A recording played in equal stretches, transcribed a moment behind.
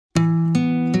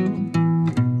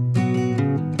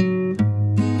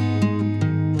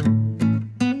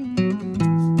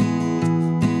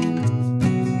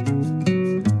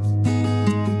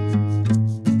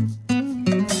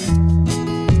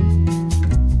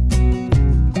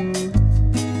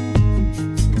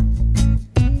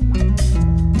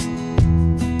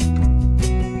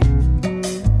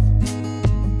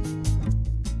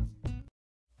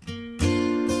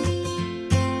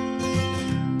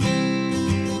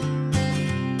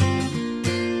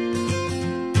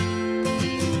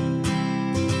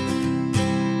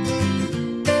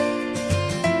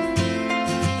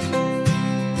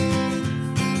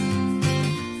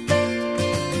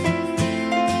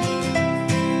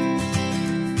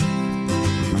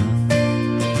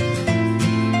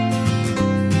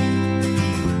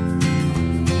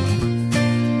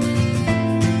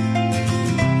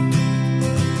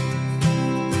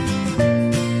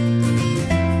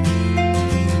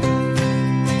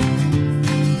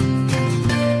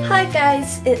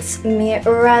guys, it's me,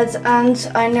 Red, and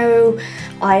I know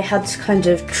I had to kind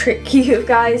of trick you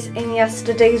guys in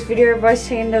yesterday's video by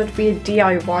saying there would be a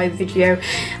DIY video.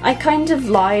 I kind of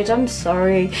lied, I'm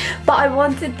sorry, but I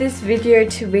wanted this video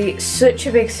to be such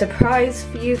a big surprise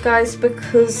for you guys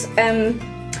because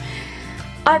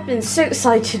I've been so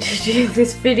excited to do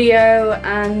this video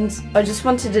and I just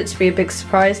wanted it to be a big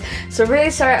surprise. So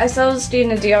really sorry, I said I was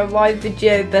doing a DIY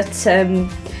video, but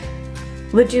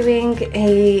we're doing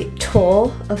a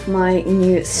tour of my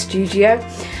new studio.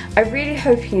 I really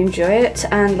hope you enjoy it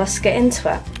and let's get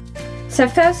into it. So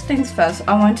first things first,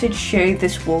 I wanted to show you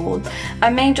this wall. I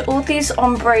made all these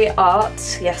ombre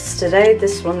arts yesterday.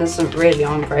 This one isn't really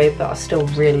ombre, but I still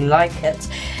really like it.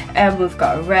 We've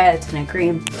got a red and a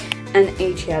green and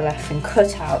AGLF and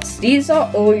cutouts. These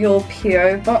are all your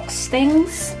PO box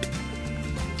things.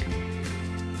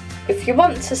 If you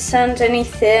want to send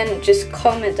anything, just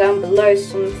comment down below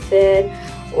something,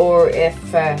 or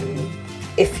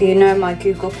if you know my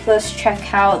Google Plus,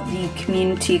 check out the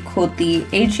community called the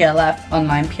AGLF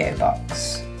online PO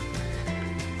box.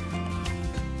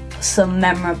 Some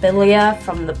memorabilia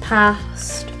from the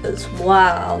past as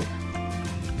well.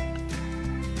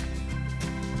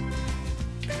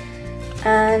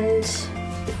 And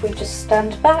if we just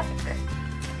stand back,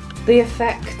 the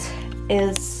effect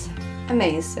is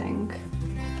amazing.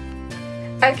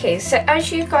 Okay, so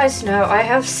as you guys know, I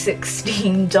have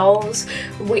 16 dolls,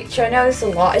 which I know is a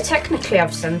lot. I technically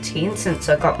have 17 since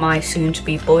I got my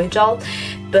soon-to-be boy doll,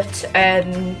 but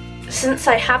since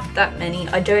I have that many,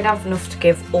 I don't have enough to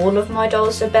give all of my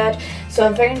dolls a bed, so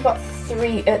I've only got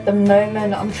 3 at the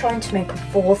moment. I'm trying to make a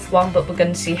 4th one, but we're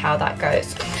going to see how that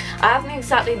goes. I haven't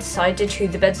exactly decided who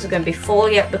the beds are going to be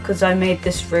for yet because I made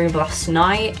this room last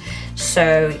night,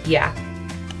 so yeah.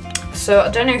 So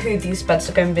I don't know who these beds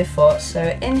are going to be for.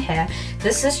 So in here,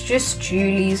 this is just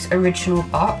Julie's original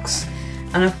box,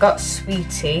 and I've got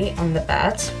Sweetie on the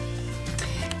bed,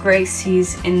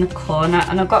 Gracie's in the corner,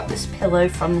 and I've got this pillow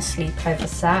from the sleepover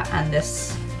set, and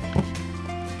this,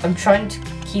 I'm trying to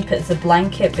keep it as a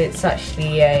blanket, but it's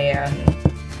actually a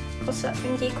what's that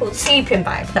thingy called? Sleeping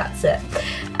bag, that's it.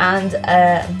 And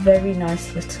a very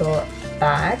nice little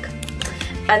bag.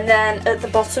 And then at the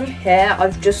bottom here,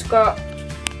 I've just got,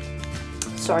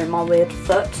 sorry, my weird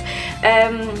foot.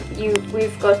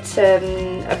 We've got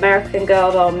American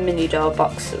Girl doll mini doll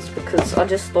boxes because I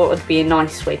just thought it would be a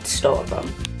nice way to store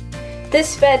them.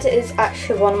 This bed is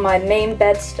actually one of my main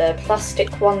beds, the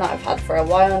plastic one that I've had for a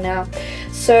while now.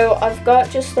 So I've got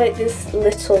just like this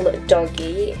little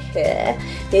doggy here.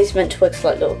 These are meant to work as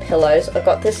like little pillows. I've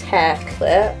got this hair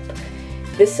clip.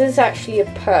 This is actually a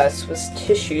purse with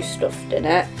tissue stuffed in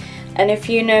it. And if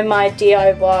you know my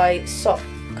DIY sock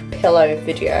pillow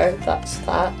video, that's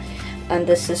that. And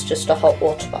this is just a hot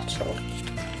water bottle.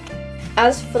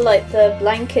 As for like the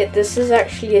blanket, this is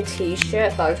actually a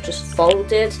t-shirt that I've just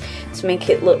folded to make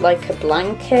it look like a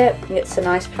blanket. It's a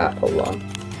nice purple one.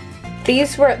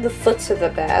 These were at the foot of the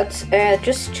bed,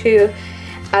 just to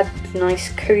add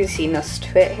nice coziness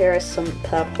to it. Here are some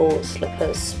purple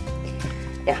slippers.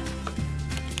 Yeah.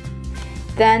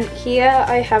 Then here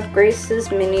I have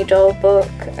Grace's mini doll book,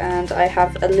 and I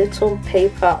have a little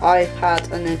paper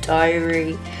iPad and a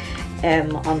diary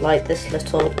on like this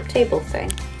little table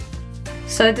thing.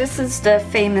 So this is the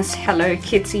famous Hello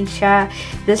Kitty chair.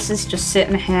 This is just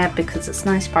sitting here because it's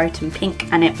nice bright and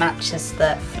pink and it matches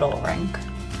the flooring.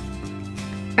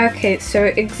 Okay, so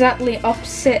exactly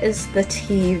opposite is the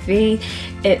TV.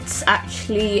 It's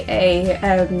actually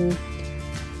a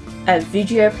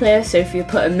video player, so if you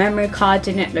put a memory card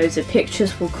in it, loads of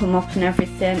pictures will come up and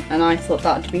everything, and I thought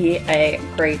that would be a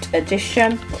great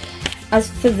addition. As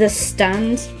for the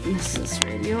stand, this is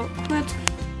really awkward.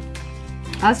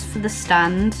 As for the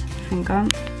stand, hang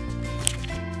on,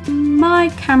 my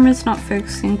camera's not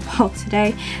focusing well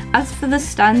today. As for the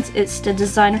stand, it's the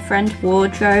designer friend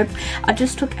wardrobe. I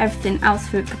just took everything out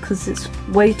of it because it's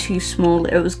way too small.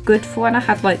 It was good for when I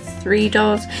had like 3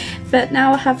 dolls, but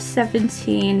now I have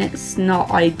 17. It's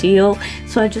not ideal,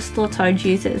 so I just thought I'd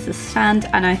use it as a stand,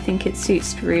 and I think it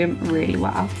suits the room really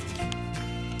well.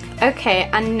 Okay,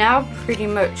 and now pretty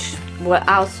much we're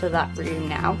out of that room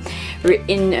now. We're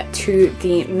into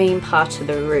the main part of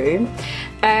the room.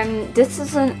 This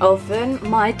is an oven.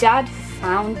 My dad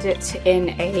found it in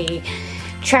a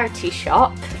charity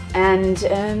shop, and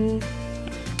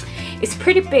it's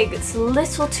pretty big. It's a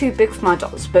little too big for my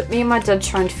dolls, but me and my dad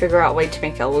trying to figure out a way to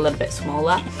make it a little bit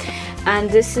smaller. And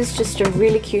this is just a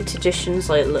really cute addition. It's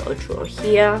like a little drawer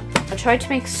here. I tried to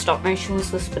make stop motion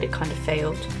with this, but it kind of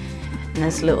failed. And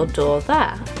there's a little door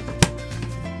there.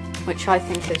 which I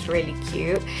think is really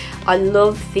cute. I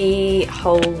love the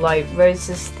whole like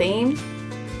roses theme.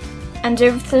 And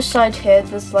over to the side here,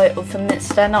 there's like other mitts,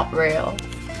 they're not real.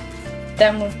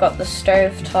 Then we've got the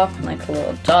stove top and like a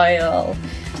little dial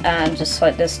and just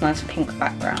like this nice pink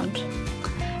background.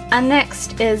 And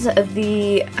next is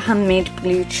the handmade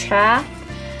blue chair.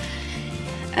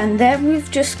 And then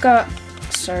we've just got,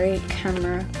 sorry,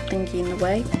 camera thingy in the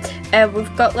way.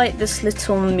 We've got like this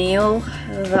little meal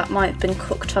that might have been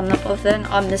cooked on the oven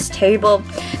on this table.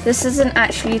 This isn't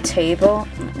actually a table.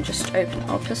 Let me just open it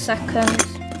up a second.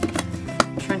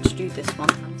 Trying to do this one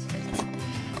hand.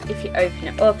 If you open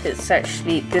it up, it's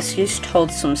actually, this used to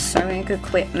hold some sewing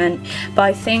equipment, but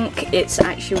I think it's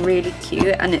actually really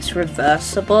cute and it's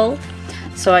reversible,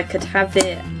 so I could have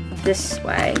it this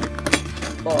way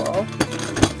or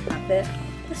have it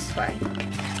this way.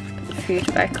 Put the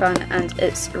food back on, and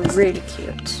it's really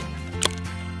cute.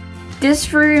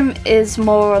 This room is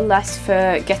more or less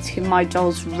for getting my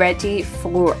dolls ready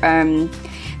for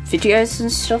videos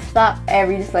and stuff. That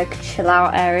area is like a chill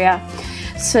out area.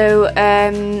 So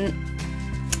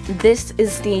this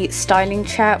is the styling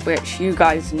chair, which you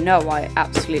guys know I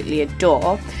absolutely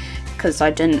adore, because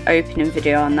I did an opening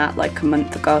video on that like a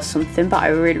month ago or something, but I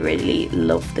really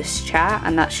love this chair,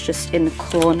 and that's just in the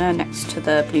corner next to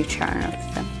the blue chair and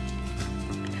everything.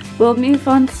 We'll move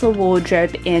on to the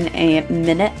wardrobe in a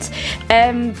minute,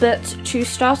 but to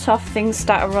start off, things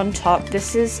that are on top,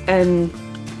 this is a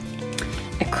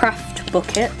craft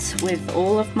bucket with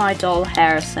all of my doll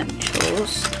hair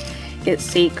essentials.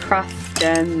 It's the craft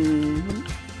net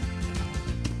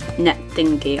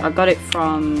thingy. I got it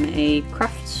from a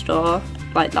craft store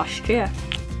like last year.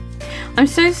 I'm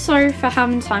so sorry for how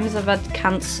many times I've had to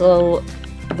cancel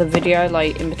the video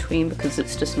like in between because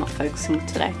it's just not focusing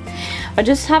today. I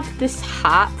just have this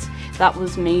hat that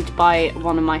was made by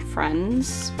one of my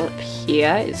friends up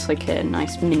here. It's like a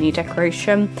nice mini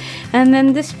decoration. And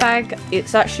then this bag,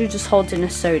 it's actually just holding a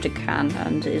soda can,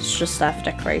 and it's just there for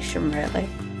decoration really.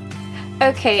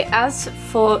 Okay, as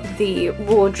for the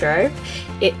wardrobe,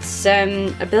 it's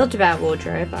a Build-A-Bear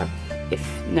wardrobe.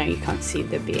 No, you can't see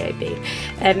the BAB.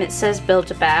 It says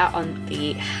Build-A-Bear on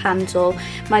the handle.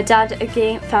 My dad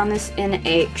again found this in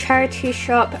a charity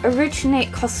shop. Originally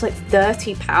it cost like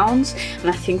 £30, and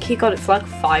I think he got it for like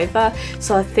 £5,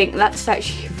 so I think that's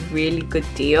actually a really good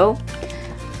deal.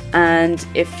 And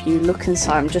if you look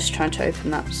inside, I'm just trying to open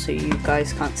that so you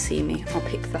guys can't see me. I'll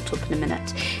pick that up in a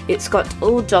minute. It's got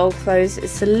all doll clothes.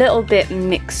 It's a little bit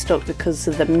mixed up because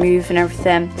of the move and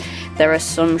everything. There are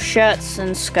some shirts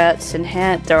and skirts in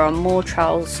here. There are more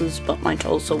trousers, but my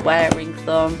dolls are wearing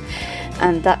them.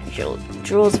 And that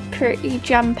drawers pretty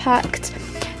jam-packed.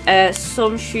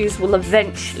 Some shoes will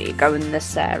eventually go in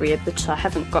this area, but I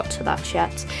haven't got to that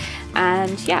yet.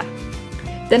 And yeah.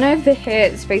 Then over here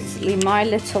is basically my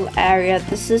little area.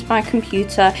 This is my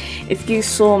computer. If you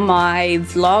saw my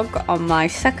vlog on my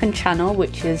second channel,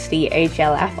 which is the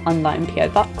AGLF online PO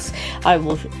box, I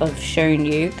will have shown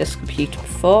you this computer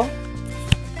before.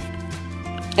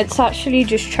 It's actually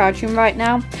just charging right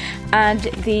now, and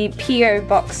the PO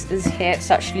box is here.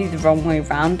 It's actually the wrong way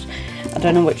around. I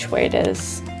don't know which way it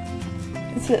is.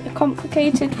 Is it a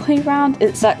complicated way around?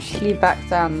 It's actually back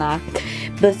down there.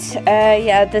 But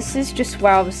yeah, this is just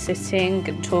where I was sitting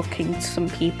and talking to some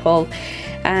people,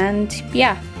 and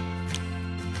yeah.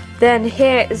 Then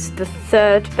here is the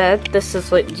third bed. This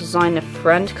is like designer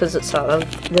friend, because it's out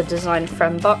of the designer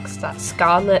friend box that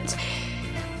Scarlett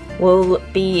will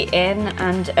be in.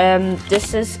 And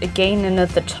this is again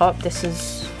another top. This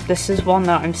is one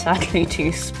that I'm sadly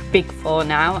too big for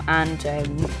now, and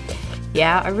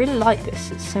yeah, I really like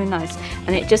this. It's so nice,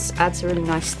 and it just adds a really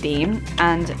nice theme.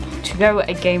 And to go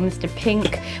again with the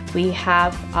pink, we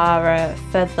have our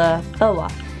feather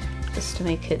boa, just to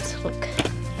make it look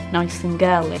nice and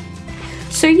girly.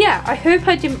 So yeah, I hope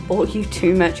I didn't bore you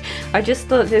too much. I just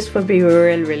thought this would be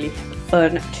really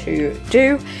fun to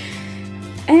do.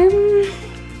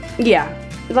 Yeah,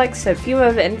 like I said, if you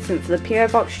have anything for the PO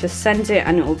box, just send it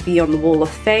and it will be on the wall of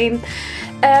fame.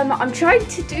 I'm trying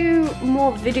to do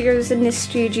more videos in this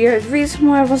studio. The reason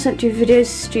why I wasn't doing videos in the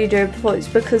studio before is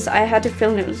because I had a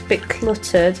feeling it was a bit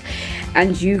cluttered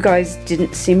and you guys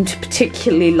didn't seem to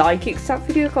particularly like it, because that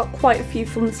video got quite a few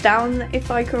thumbs down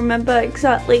if I can remember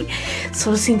exactly. So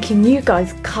I was thinking you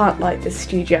guys can't like this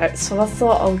studio, so I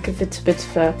thought I'll give it a bit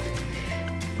of a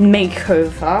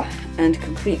makeover and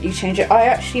completely change it. I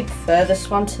actually prefer this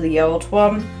one to the old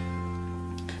one.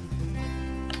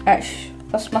 Actually,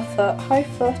 that's my high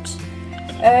foot.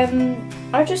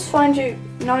 I just find it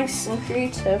nice and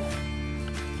creative.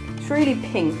 It's really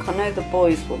pink. I know the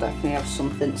boys will definitely have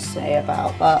something to say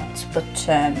about that, but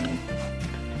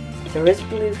there is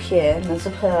blue here, and there's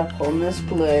a purple, and there's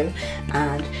blue,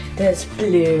 and there's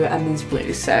blue, and there's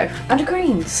blue, so, and a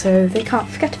green, so they can't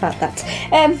forget about that.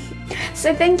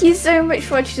 So thank you so much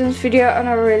for watching this video, and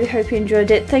I really hope you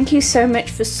enjoyed it. Thank you so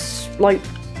much for, like,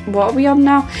 what are we on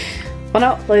now? When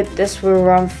I upload this, we're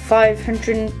around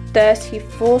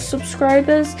 534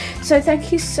 subscribers, so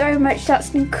thank you so much.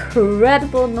 That's an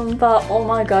incredible number. Oh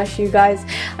my gosh, you guys,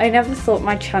 I never thought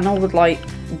my channel would like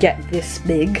get this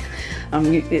big.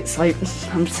 It's like,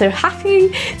 I'm so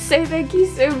happy. So thank you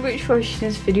so much for watching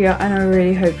this video, and I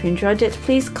really hope you enjoyed it.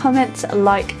 Please comment,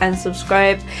 like and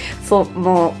subscribe for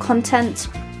more content.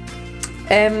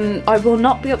 I will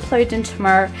not be uploading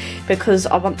tomorrow because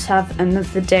I want to have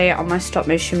another day on my stop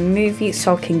motion movie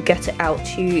so I can get it out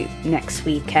to you next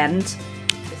weekend.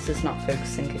 This is not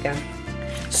focusing again.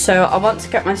 So I want to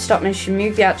get my stop motion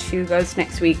movie out to you guys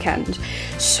next weekend.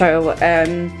 So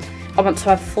I want to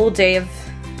have a full day of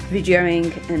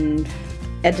videoing and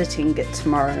editing it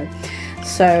tomorrow.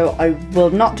 So I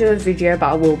will not do a video,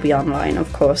 but I will be online,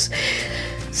 of course.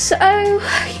 So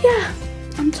yeah.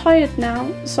 I'm tired now,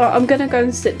 so I'm gonna go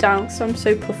and sit down because I'm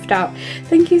so puffed out.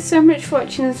 Thank you so much for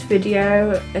watching this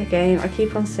video. Again, I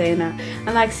keep on saying that.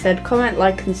 And like I said, comment,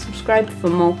 like and subscribe for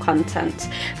more content.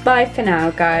 Bye for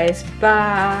now, guys.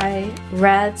 Bye.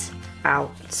 Red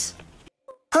out.